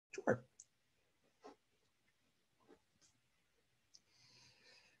Sure.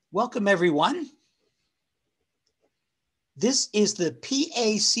 Welcome, everyone. This is the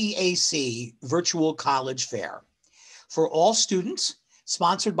PACAC Virtual College Fair for all students,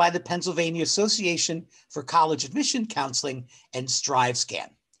 sponsored by the Pennsylvania Association for College Admission Counseling and StriveScan.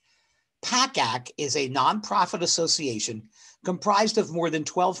 PACAC is a nonprofit association comprised of more than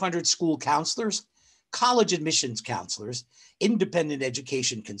 1,200 school counselors, college admissions counselors, independent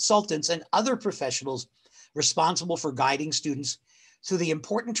education consultants, and other professionals responsible for guiding students through the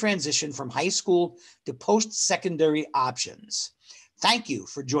important transition from high school to post-secondary options. Thank you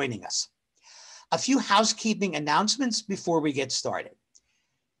for joining us. A few housekeeping announcements before we get started.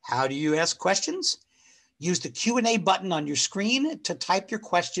 How do you ask questions? Use the Q&A button on your screen to type your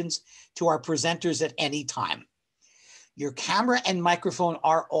questions to our presenters at any time. Your camera and microphone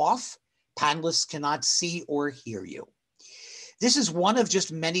are off. Panelists cannot see or hear you. This is one of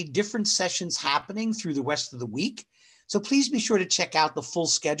just many different sessions happening through the rest of the week. So please be sure to check out the full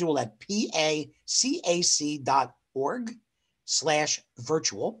schedule at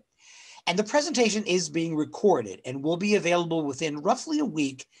pacac.org/virtual. And the presentation is being recorded and will be available within roughly a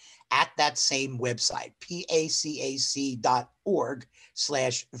week at that same website,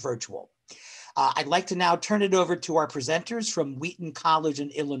 pacac.org/virtual. I'd like to now turn it over to our presenters from Wheaton College in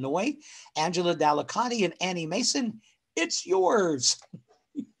Illinois, Angela Dalicati and Annie Mason. It's yours.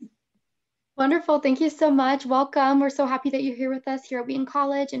 Wonderful. Thank you so much. Welcome. We're so happy that you're here with us here at Wheaton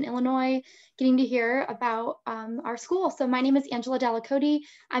College in Illinois, getting to hear about our school. So my name is Angela Dalicati.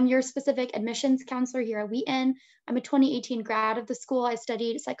 I'm your specific admissions counselor here at Wheaton. I'm a 2018 grad of the school. I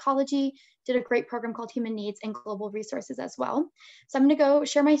studied psychology, did a great program called Human Needs and Global Resources as well. So I'm going to go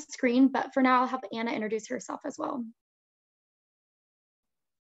share my screen, but for now I'll have Anna introduce herself as well.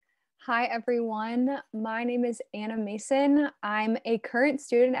 Hi, everyone. My name is Anna Mason. I'm a current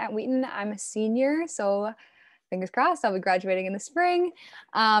student at Wheaton. I'm a senior, so fingers crossed, I'll be graduating in the spring.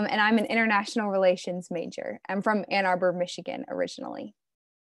 And I'm an international relations major. I'm from Ann Arbor, Michigan, originally.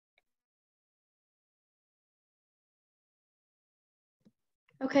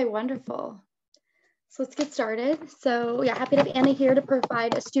 Okay, wonderful. So let's get started. So yeah, happy to have Anna here to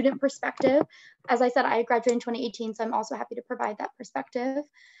provide a student perspective. As I said, I graduated in 2018, so I'm also happy to provide that perspective.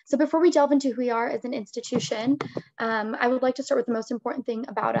 So before we delve into who we are as an institution, I would like to start with the most important thing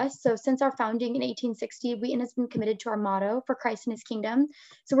about us. So since our founding in 1860, Wheaton has been committed to our motto, for Christ and his kingdom.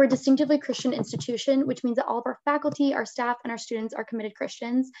 So we're a distinctively Christian institution, which means that all of our faculty, our staff, and our students are committed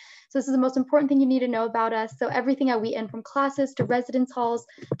Christians. So this is the most important thing you need to know about us. So everything at Wheaton, from classes to residence halls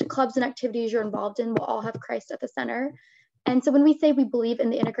to clubs and activities you're involved in, will all have Christ at the center. And so when we say we believe in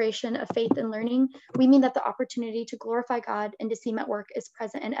the integration of faith and learning, we mean that the opportunity to glorify God and to see him at work is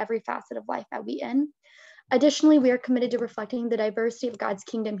present in every facet of life at Wheaton. Additionally, we are committed to reflecting the diversity of God's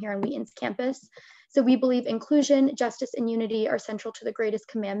kingdom here on Wheaton's campus. So we believe inclusion, justice, and unity are central to the greatest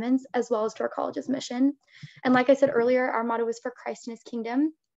commandments, as well as to our college's mission. And like I said earlier, our motto is for Christ and his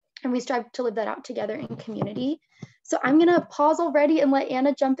kingdom, and we strive to live that out together in community. So I'm gonna pause already and let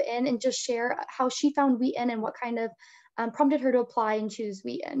Anna jump in and just share how she found Wheaton and what kind of prompted her to apply and choose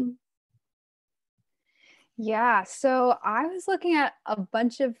Wheaton. Yeah, so I was looking at a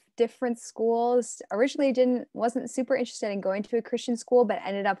bunch of different schools. Originally wasn't super interested in going to a Christian school, but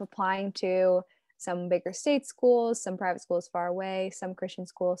ended up applying to some bigger state schools, some private schools far away, some Christian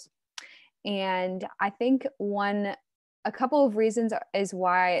schools. And I think a couple of reasons is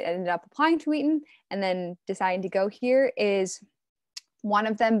why I ended up applying to Wheaton and then deciding to go here is one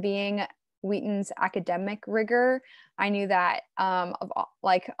of them being Wheaton's academic rigor. I knew that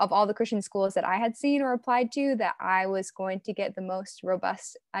of all the Christian schools that I had seen or applied to, that I was going to get the most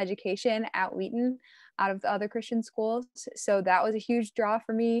robust education at Wheaton out of the other Christian schools. So that was a huge draw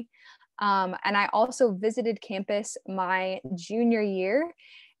for me. And I also visited campus my junior year,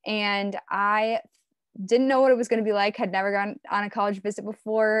 and I didn't know what it was going to be like, had never gone on a college visit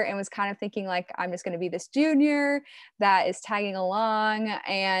before, and was kind of thinking like, I'm just going to be this junior that is tagging along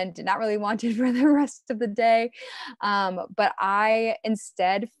and not really wanted for the rest of the day. But I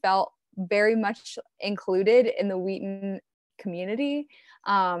instead felt very much included in the Wheaton community,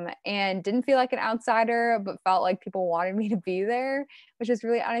 and didn't feel like an outsider, but felt like people wanted me to be there, which was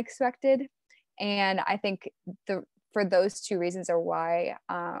really unexpected. And I think for those two reasons are why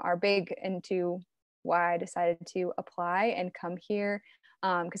are big into why I decided to apply and come here,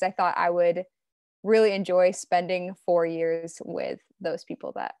 because I thought I would really enjoy spending 4 years with those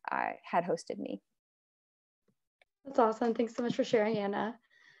people that had hosted me. That's awesome. Thanks so much for sharing, Anna.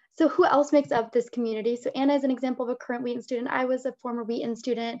 So who else makes up this community? So Anna is an example of a current Wheaton student. I was a former Wheaton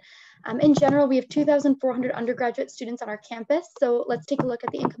student. In general, we have 2,400 undergraduate students on our campus. So let's take a look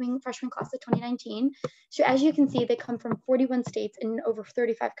at the incoming freshman class of 2019. So as you can see, they come from 41 states in over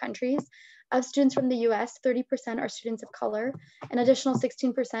 35 countries. Of students from the US, 30% are students of color. An additional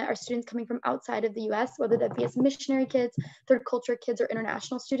 16% are students coming from outside of the US, whether that be as missionary kids, third culture kids, or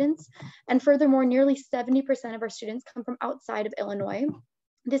international students. And furthermore, nearly 70% of our students come from outside of Illinois.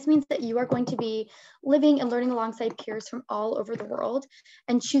 This means that you are going to be living and learning alongside peers from all over the world.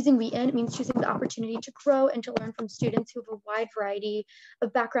 And choosing Wheaton means choosing the opportunity to grow and to learn from students who have a wide variety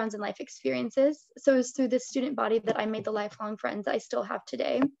of backgrounds and life experiences. So it's through this student body that I made the lifelong friends I still have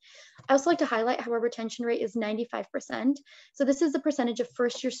today. I also like to highlight how our retention rate is 95%. So this is the percentage of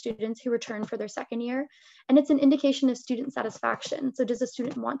first-year students who return for their second year. And it's an indication of student satisfaction. So does a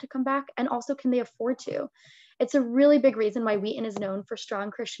student want to come back? And also, can they afford to? It's a really big reason why Wheaton is known for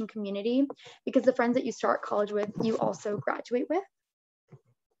strong Christian community, because the friends that you start college with, you also graduate with.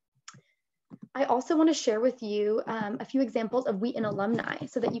 I also want to share with you a few examples of Wheaton alumni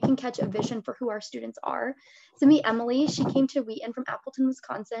so that you can catch a vision for who our students are. So meet Emily. She came to Wheaton from Appleton,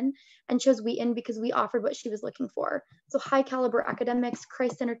 Wisconsin, and chose Wheaton because we offered what she was looking for. So high caliber academics,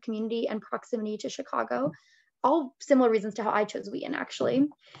 Christ-centered community, and proximity to Chicago. All similar reasons to how I chose Wheaton, actually.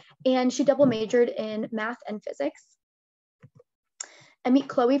 And she double majored in math and physics. I meet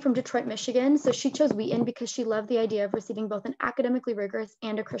Chloe from Detroit, Michigan. So she chose Wheaton because she loved the idea of receiving both an academically rigorous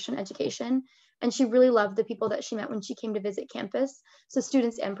and a Christian education. And she really loved the people that she met when she came to visit campus, so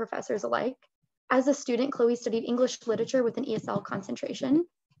students and professors alike. As a student, Chloe studied English literature with an ESL concentration.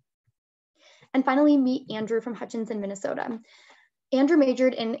 And finally, meet Andrew from Hutchinson, Minnesota. Andrew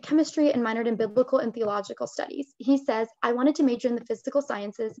majored in chemistry and minored in biblical and theological studies. He says, I wanted to major in the physical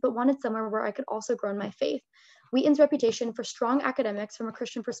sciences, but wanted somewhere where I could also grow in my faith. Wheaton's reputation for strong academics from a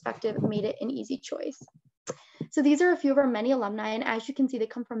Christian perspective made it an easy choice. So these are a few of our many alumni, and as you can see, they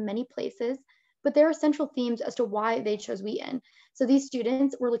come from many places, but there are central themes as to why they chose Wheaton. So these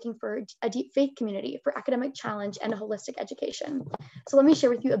students were looking for a deep faith community, for academic challenge, and a holistic education. So let me share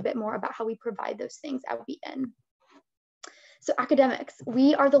with you a bit more about how we provide those things at Wheaton. So academics,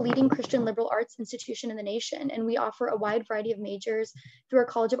 we are the leading Christian liberal arts institution in the nation, and we offer a wide variety of majors through our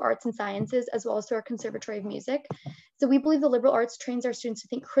College of Arts and Sciences, as well as through our Conservatory of Music. So we believe the liberal arts trains our students to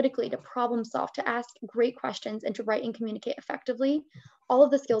think critically, to problem solve, to ask great questions, and to write and communicate effectively, all of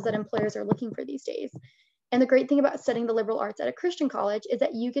the skills that employers are looking for these days. And the great thing about studying the liberal arts at a Christian college is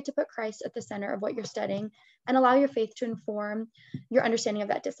that you get to put Christ at the center of what you're studying and allow your faith to inform your understanding of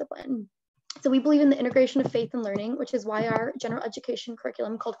that discipline. So we believe in the integration of faith and learning, which is why our general education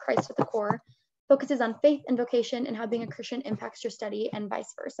curriculum called Christ at the Core focuses on faith and vocation and how being a Christian impacts your study and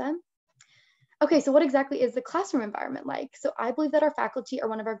vice versa. Okay, so what exactly is the classroom environment like? So I believe that our faculty are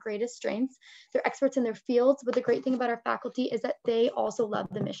one of our greatest strengths. They're experts in their fields, but the great thing about our faculty is that they also love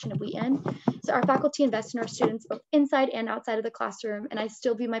the mission of Wheaton. So our faculty invest in our students both inside and outside of the classroom, and I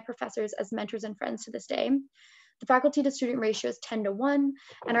still view my professors as mentors and friends to this day. The faculty to student ratio is 10-1,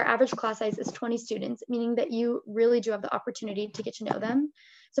 and our average class size is 20 students, meaning that you really do have the opportunity to get to know them.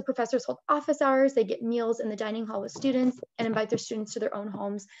 So professors hold office hours, they get meals in the dining hall with students, and invite their students to their own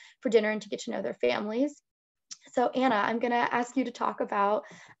homes for dinner and to get to know their families. So Anna, I'm gonna ask you to talk about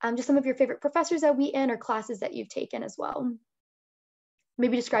just some of your favorite professors at Wheaton or classes that you've taken as well.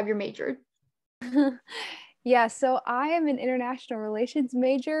 Maybe describe your major. Yeah, so I am an international relations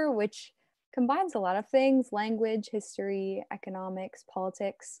major, which combines a lot of things: language, history, economics,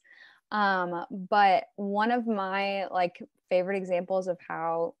 politics. But one of my favorite examples of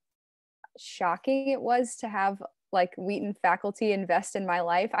how shocking it was to have Wheaton faculty invest in my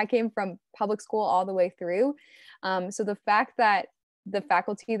life. I came from public school all the way through. So the fact that the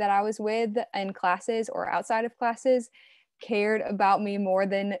faculty that I was with in classes or outside of classes cared about me more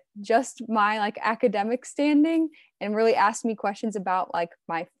than just my academic standing and really asked me questions about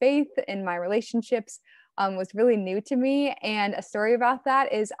my faith and my relationships was really new to me. And a story about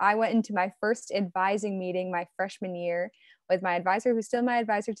that is I went into my first advising meeting my freshman year with my advisor, who's still my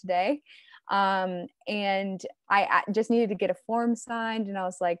advisor today. And I just needed to get a form signed, and I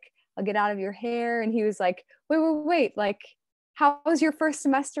was like, I'll get out of your hair. And he was like, wait, how was your first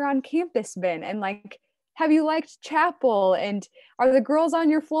semester on campus been? And have you liked chapel? And are the girls on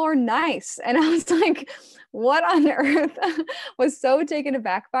your floor nice? And I was like, what on earth? Was so taken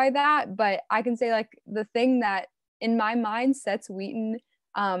aback by that. But I can say the thing that in my mind sets Wheaton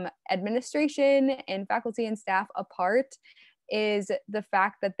administration and faculty and staff apart is the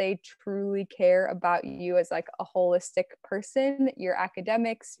fact that they truly care about you as a holistic person, your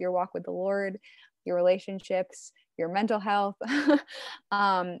academics, your walk with the Lord, your relationships, your mental health.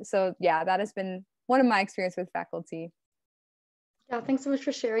 So yeah, that has been one of my experience with faculty. Yeah, thanks so much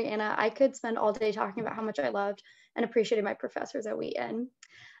for sharing, Anna. I could spend all day talking about how much I loved and appreciated my professors at Wheaton.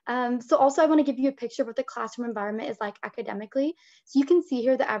 So also I want to give you a picture of what the classroom environment is like academically. So you can see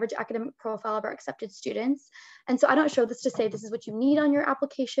here the average academic profile of our accepted students. And so I don't show this to say this is what you need on your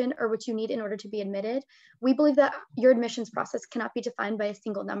application or what you need in order to be admitted. We believe that your admissions process cannot be defined by a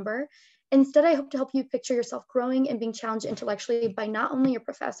single number. Instead, I hope to help you picture yourself growing and being challenged intellectually by not only your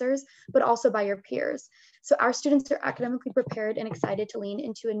professors, but also by your peers. So our students are academically prepared and excited to lean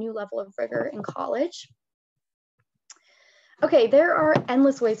into a new level of rigor in college. Okay, there are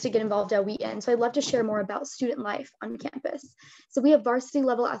endless ways to get involved at Wheaton, so I'd love to share more about student life on campus. So we have varsity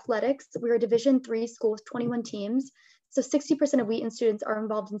level athletics. We're a Division III school with 21 teams. So 60% of Wheaton students are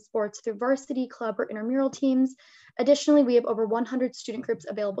involved in sports through varsity, club, or intramural teams. Additionally, we have over 100 student groups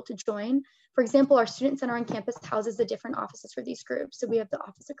available to join. For example, our student center on campus houses the different offices for these groups. So we have the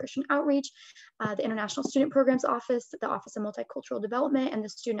Office of Christian Outreach, the International Student Programs Office, the Office of Multicultural Development, and the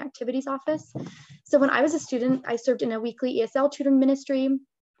Student Activities Office. So when I was a student, I served in a weekly ESL tutoring ministry.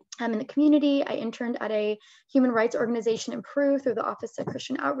 In the community, I interned at a human rights organization in Peru through the Office of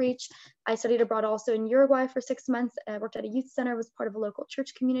Christian Outreach. I studied abroad also in Uruguay for 6 months. I worked at a youth center, was part of a local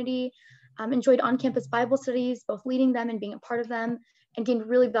church community, enjoyed on-campus Bible studies, both leading them and being a part of them, and gained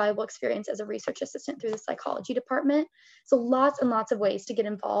really valuable experience as a research assistant through the psychology department. So lots and lots of ways to get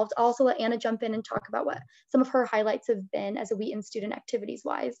involved. I'll also let Anna jump in and talk about what some of her highlights have been as a Wheaton student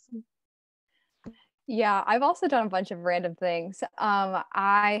activities-wise. Yeah, I've also done a bunch of random things.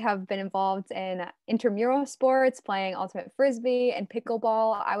 I have been involved in intramural sports, playing ultimate frisbee and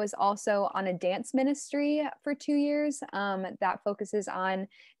pickleball. I was also on a dance ministry for 2 years that focuses on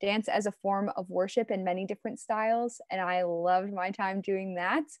dance as a form of worship in many different styles, and I loved my time doing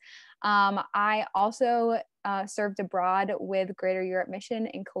that. I also served abroad with Greater Europe Mission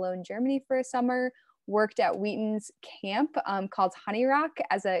in Cologne, Germany for a summer. Worked at Wheaton's camp called Honey Rock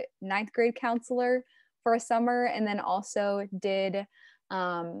as a 9th grade counselor for a summer, and then also did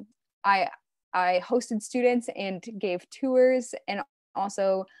I hosted students and gave tours, and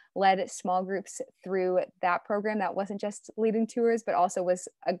also led small groups through that program. That wasn't just leading tours, but also was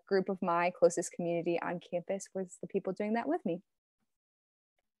a group of my closest community on campus was the people doing that with me.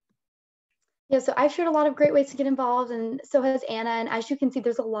 Yeah, so I've shared a lot of great ways to get involved, and so has Anna. And as you can see,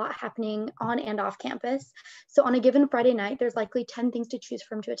 there's a lot happening on and off campus. So on a given Friday night, there's likely 10 things to choose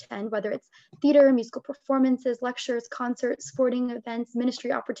from to attend, whether it's theater, musical performances, lectures, concerts, sporting events,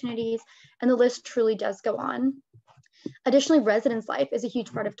 ministry opportunities, and the list truly does go on. Additionally, residence life is a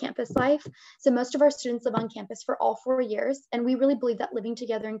huge part of campus life. So most of our students live on campus for all 4 years, and we really believe that living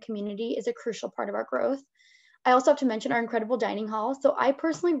together in community is a crucial part of our growth. I also have to mention our incredible dining hall. So I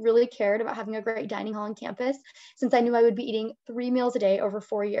personally really cared about having a great dining hall on campus since I knew I would be eating 3 meals a day over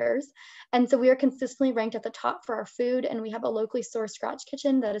 4 years. And so we are consistently ranked at the top for our food, and we have a locally sourced scratch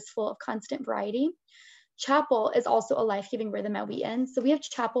kitchen that is full of constant variety. Chapel is also a life-giving rhythm at Wheaton. So we have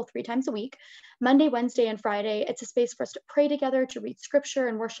chapel 3 times a week, Monday, Wednesday, and Friday. It's a space for us to pray together, to read scripture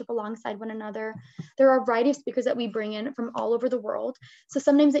and worship alongside one another. There are a variety of speakers that we bring in from all over the world. So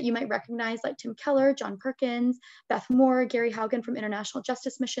some names that you might recognize, like Tim Keller, John Perkins, Beth Moore, Gary Haugen from International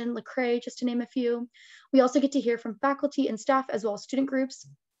Justice Mission, Lecrae, just to name a few. We also get to hear from faculty and staff as well as student groups.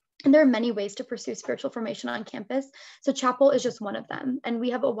 And there are many ways to pursue spiritual formation on campus. So chapel is just one of them. And we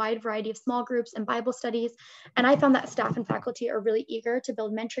have a wide variety of small groups and Bible studies. And I found that staff and faculty are really eager to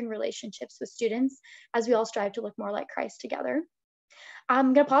build mentoring relationships with students as we all strive to look more like Christ together.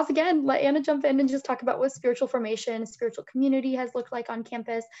 I'm going to pause again, let Anna jump in and just talk about what spiritual formation, spiritual community has looked like on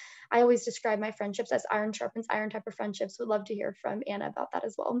campus. I always describe my friendships as iron sharpens iron type of friendships. Would love to hear from Anna about that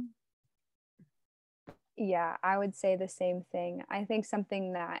as well. Yeah, I would say the same thing. I think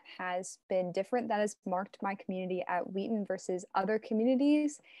something that has been different that has marked my community at Wheaton versus other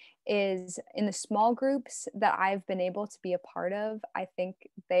communities is in the small groups that I've been able to be a part of. I think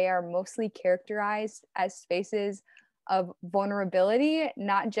they are mostly characterized as spaces of vulnerability,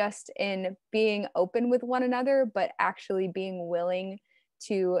 not just in being open with one another, but actually being willing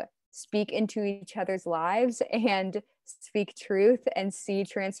to speak into each other's lives and speak truth and see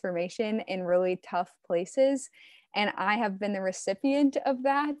transformation in really tough places. And I have been the recipient of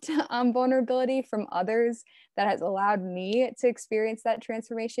that vulnerability from others that has allowed me to experience that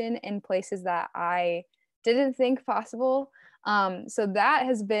transformation in places that I didn't think possible. So that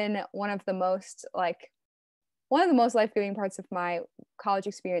has been one of the most life-giving parts of my college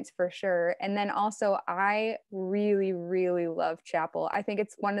experience for sure. And then also I really, really love chapel. I think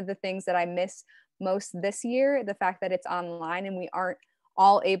it's one of the things that I miss most this year, the fact that it's online and we aren't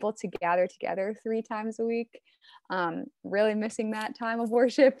all able to gather together 3 times a week. Really missing that time of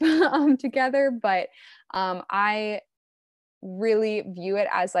worship together, but I really view it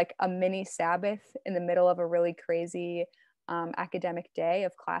as like a mini Sabbath in the middle of a really crazy academic day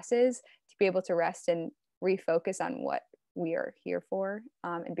of classes, to be able to rest and refocus on what we are here for,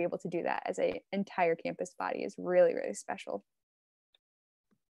 and be able to do that as an entire campus body is really, really special.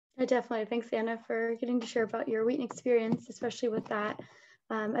 Definitely. Thanks, Anna, for getting to share about your Wheaton experience, especially with that.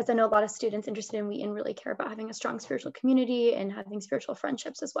 As I know, a lot of students interested in Wheaton really care about having a strong spiritual community and having spiritual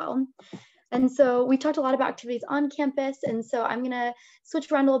friendships as well. And so we talked a lot about activities on campus. And so I'm going to switch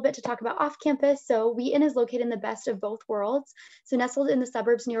around a little bit to talk about off campus. So Wheaton is located in the best of both worlds. So nestled in the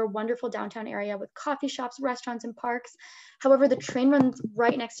suburbs near a wonderful downtown area with coffee shops, restaurants, and parks. However, the train runs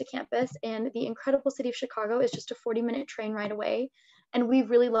right next to campus, and the incredible city of Chicago is just a 40-minute train ride away. And we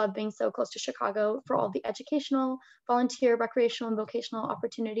really love being so close to Chicago for all the educational, volunteer, recreational, and vocational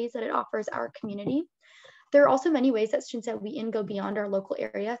opportunities that it offers our community. There are also many ways that students at Wheaton go beyond our local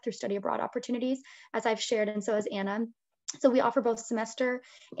area through study abroad opportunities, as I've shared, and so has Anna. So we offer both semester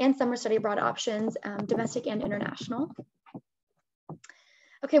and summer study abroad options, domestic and international.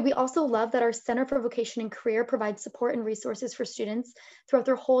 Okay, we also love that our Center for Vocation and Career provides support and resources for students throughout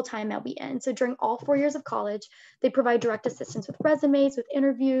their whole time at Wheaton. So during all 4 years of college, they provide direct assistance with resumes, with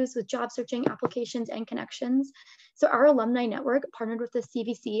interviews, with job searching, applications, and connections. So our alumni network, partnered with the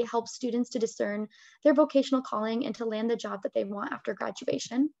CVC, helps students to discern their vocational calling and to land the job that they want after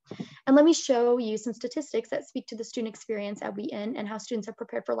graduation. And let me show you some statistics that speak to the student experience at Wheaton and how students are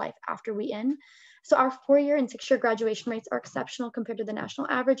prepared for life after Wheaton. So our 4-year and 6-year graduation rates are exceptional compared to the national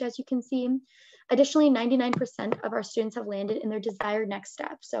average, as you can see. Additionally, 99% of our students have landed in their desired next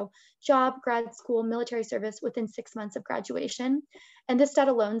step. So job, grad school, military service within 6 months of graduation. And this stat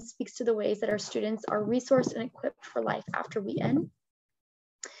alone speaks to the ways that our students are resourced and equipped for life after Wheaton.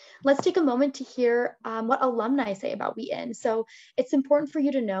 Let's take a moment to hear what alumni say about Wheaton. So it's important for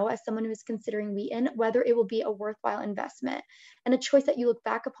you to know, as someone who is considering Wheaton, whether it will be a worthwhile investment and a choice that you look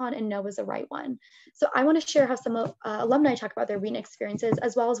back upon and know is the right one. So I want to share how some alumni talk about their Wheaton experiences,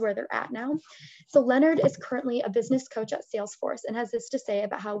 as well as where they're at now. So Leonard is currently a business coach at Salesforce and has this to say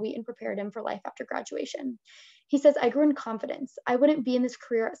about how Wheaton prepared him for life after graduation. He says, I grew in confidence. I wouldn't be in this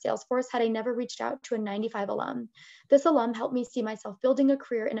career at Salesforce had I never reached out to a 95 alum. This alum helped me see myself building a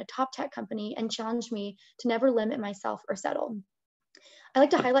career in a top tech company and challenged me to never limit myself or settle. I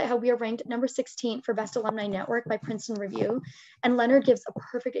like to highlight how we are ranked number 16 for Best Alumni Network by Princeton Review, and Leonard gives a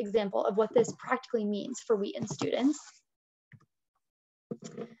perfect example of what this practically means for Wheaton students.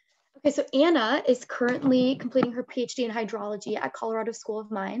 Okay, so Anna is currently completing her PhD in hydrology at Colorado School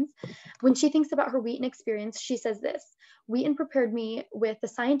of Mines. When she thinks about her Wheaton experience, she says this: Wheaton prepared me with the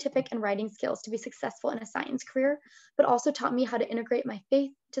scientific and writing skills to be successful in a science career, but also taught me how to integrate my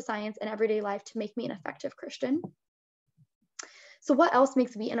faith to science and everyday life to make me an effective Christian. So what else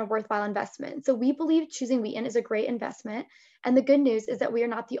makes Wheaton a worthwhile investment? So we believe choosing Wheaton is a great investment. And the good news is that we are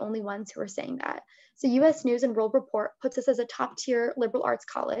not the only ones who are saying that. So US News and World Report puts us as a top tier liberal arts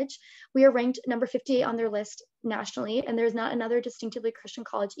college. We are ranked number 58 on their list nationally, and there's not another distinctively Christian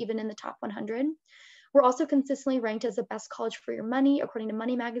college even in the top 100. We're also consistently ranked as the best college for your money, according to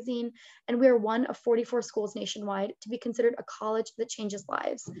Money Magazine, and we are one of 44 schools nationwide to be considered a college that changes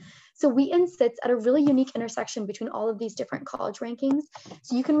lives. So Wheaton sits at a really unique intersection between all of these different college rankings.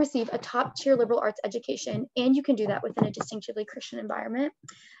 So you can receive a top-tier liberal arts education, and you can do that within a distinctively Christian environment.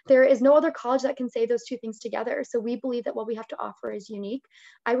 There is no other college that can say those two things together, so we believe that what we have to offer is unique.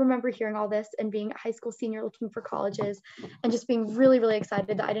 I remember hearing all this and being a high school senior looking for colleges and just being really, really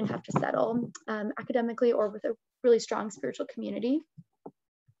excited that I didn't have to settle academically or with a really strong spiritual community.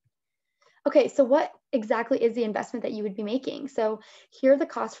 Okay, so what exactly is the investment that you would be making? So here are the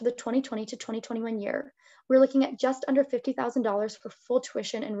costs for the 2020 to 2021 year. We're looking at just under $50,000 for full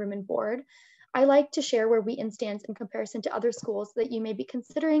tuition and room and board. I like to share where Wheaton stands in comparison to other schools that you may be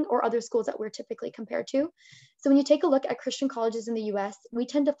considering or other schools that we're typically compared to. So when you take a look at Christian colleges in the US, we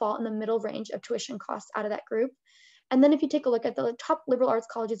tend to fall in the middle range of tuition costs out of that group. And then if you take a look at the top liberal arts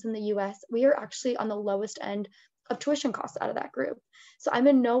colleges in the US, we are actually on the lowest end of tuition costs out of that group. So I'm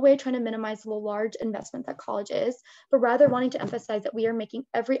in no way trying to minimize the large investment that college is, but rather wanting to emphasize that we are making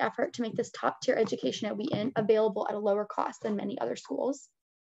every effort to make this top tier education at Wheaton available at a lower cost than many other schools.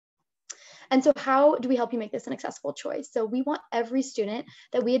 And so how do we help you make this an accessible choice? So we want every student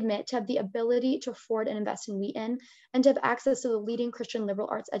that we admit to have the ability to afford and invest in Wheaton and to have access to the leading Christian liberal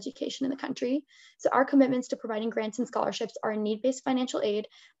arts education in the country. So our commitments to providing grants and scholarships are in need-based financial aid,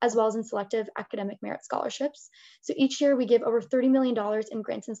 as well as in selective academic merit scholarships. So each year we give over $30 million in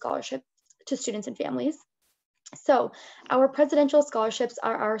grants and scholarships to students and families. So our presidential scholarships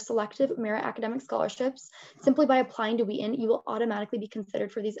are our selective merit academic scholarships. Simply by applying to Wheaton, you will automatically be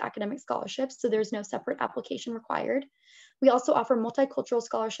considered for these academic scholarships, so there's no separate application required. We also offer multicultural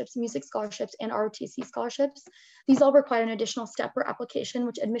scholarships, music scholarships, and ROTC scholarships. These all require an additional step or application,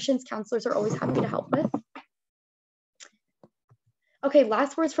 which admissions counselors are always happy to help with. Okay,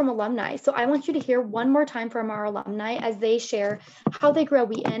 last words from alumni. So I want you to hear one more time from our alumni as they share how they grew at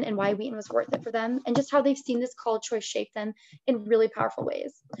Wheaton and why Wheaton was worth it for them, and just how they've seen this college choice shape them in really powerful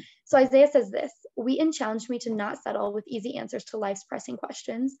ways. So Isaiah says this: Wheaton challenged me to not settle with easy answers to life's pressing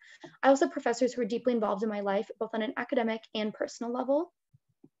questions. I also have professors who are deeply involved in my life, both on an academic and personal level.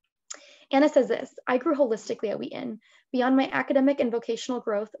 Anna says this: I grew holistically at Wheaton. Beyond my academic and vocational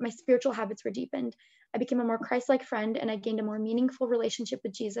growth, my spiritual habits were deepened. I became a more Christ-like friend, and I gained a more meaningful relationship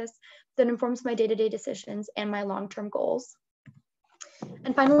with Jesus that informs my day-to-day decisions and my long-term goals.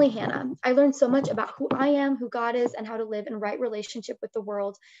 And finally, Hannah, I learned so much about who I am, who God is, and how to live in right relationship with the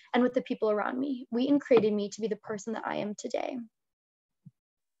world and with the people around me. Wheaton created me to be the person that I am today.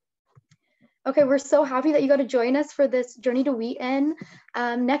 Okay, we're so happy that you got to join us for this journey to Wheaton.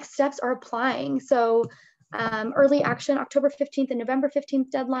 Next steps are applying. So early action, October 15th and November 15th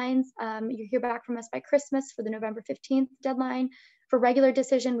deadlines. You'll hear back from us by Christmas for the November 15th deadline. For regular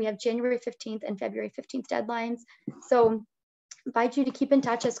decision, we have January 15th and February 15th deadlines. So I invite you to keep in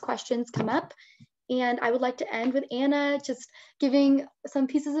touch as questions come up. And I would like to end with Anna just giving some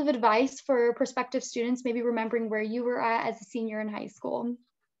pieces of advice for prospective students, maybe remembering where you were at as a senior in high school.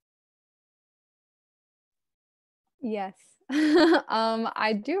 Yes.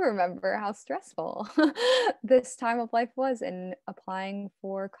 I do remember how stressful this time of life was in applying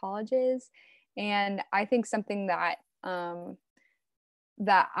for colleges. And I think something that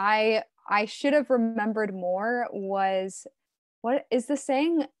that I should have remembered more was, what is the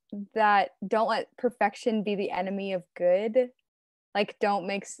saying that don't let perfection be the enemy of good? Like, don't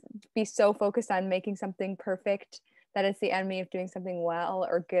be so focused on making something perfect that it's the enemy of doing something well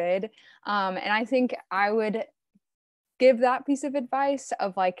or good. And I think I would give that piece of advice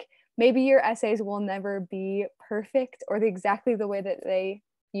of, like, maybe your essays will never be perfect or exactly the way that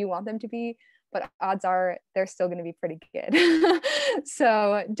you want them to be, but odds are they're still going to be pretty good.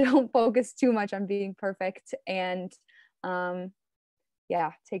 So don't focus too much on being perfect, and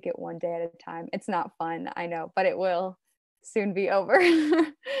yeah, take it one day at a time. It's not fun, I know, but it will soon be over.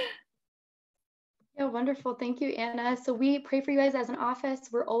 Yeah, wonderful. Thank you, Anna. So we pray for you guys as an office.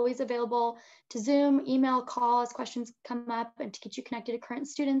 We're always available to Zoom, email, call as questions come up, and to get you connected to current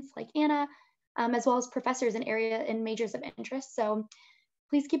students like Anna, as well as professors in majors of interest. So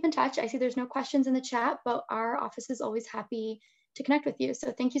please keep in touch. I see there's no questions in the chat, but our office is always happy to connect with you.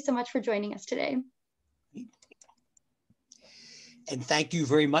 So thank you so much for joining us today. And thank you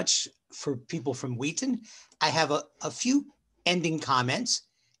very much for people from Wheaton. I have a few ending comments,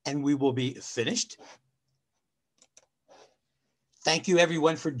 and we will be finished. Thank you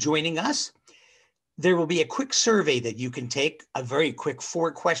everyone for joining us. There will be a quick survey that you can take, a very quick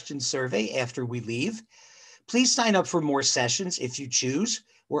 4-question survey after we leave. Please sign up for more sessions if you choose.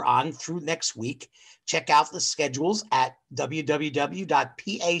 We're on through next week. Check out the schedules at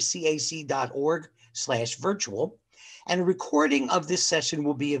www.pacac.org/virtual. And a recording of this session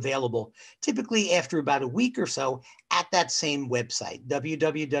will be available typically after about a week or so at that same website,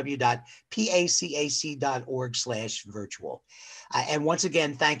 www.pacac.org/virtual. And once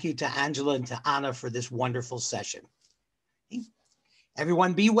again, thank you to Angela and to Anna for this wonderful session.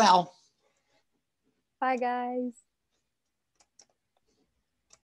 Everyone be well. Bye, guys.